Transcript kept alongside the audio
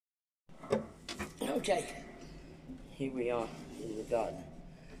Okay, here we are in the garden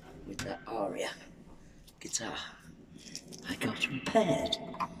with that aria guitar. I got repaired.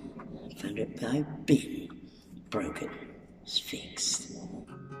 Found it by bin, broken, it's fixed.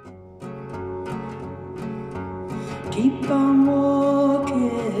 Keep on walking,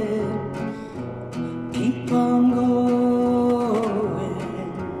 keep on going.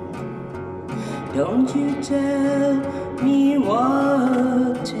 Don't you tell me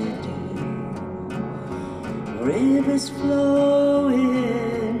what to do. Rivers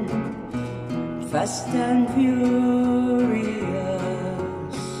flowing, fast and furious.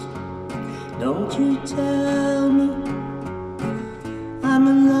 Don't you tell me I'm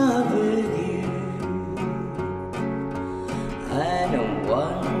in love with you. I don't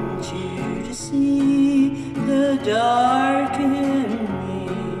want you to see the dark in me.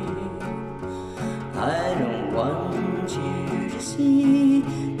 I don't want you to see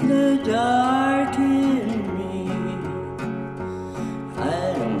the dark in me.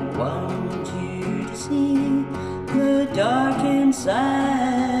 I don't want you to see the dark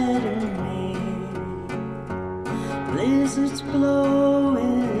inside of me. Blizzards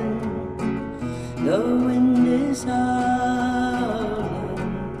blowing, the wind is howling,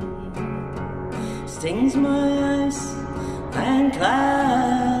 stings my eyes and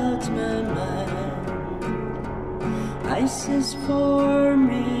clouds my mind. Ice is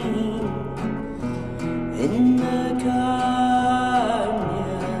forming in the canyon.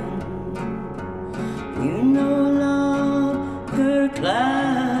 You no longer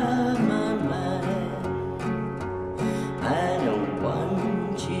cloud my mind. I don't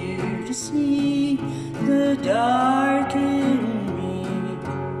want you to see the dark in me.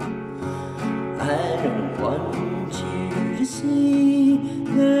 I don't want you to see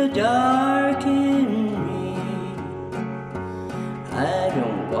the dark in me. I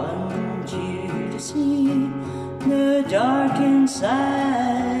don't want you to see the dark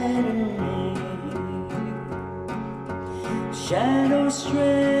inside of me. Shadows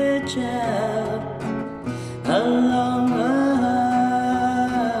stretch out along the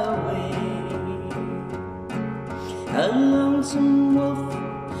highway. A lonesome wolf,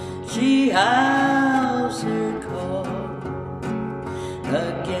 she howls her call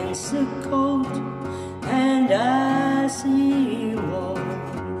against the cold and icy wall.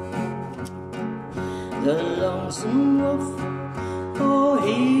 The lonesome wolf, oh,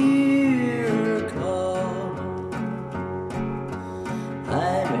 hear her call. I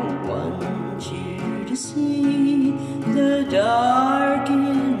don't want you to see the dark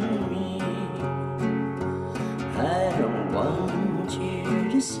in me. I don't want you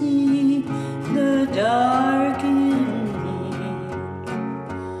to see the dark in me.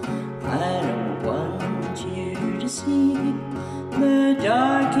 I don't want you to see the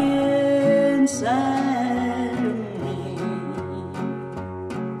dark inside of me.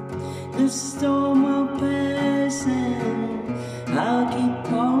 The storm will pass and I'll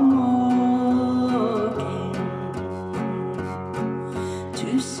keep on walking to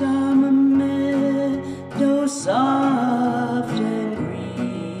summer meadows soft and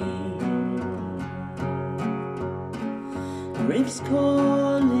green. Rivers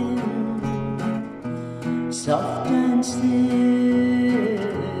calling, soft and still.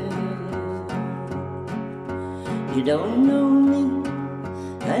 You don't know me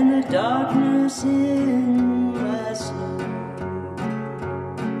and the darkness in my soul.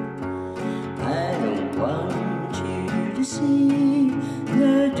 I don't want you to see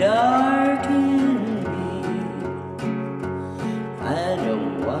the dark in me. I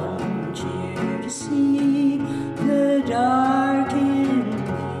don't want you to see the dark in me.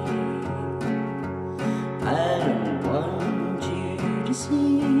 I don't want you to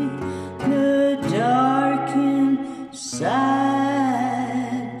see the dark inside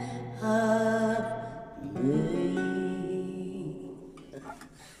of me.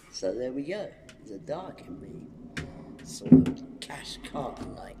 So there we go, the dark in me. Sort of Cash Carter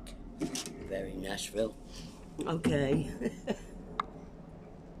like. Very Nashville. Okay.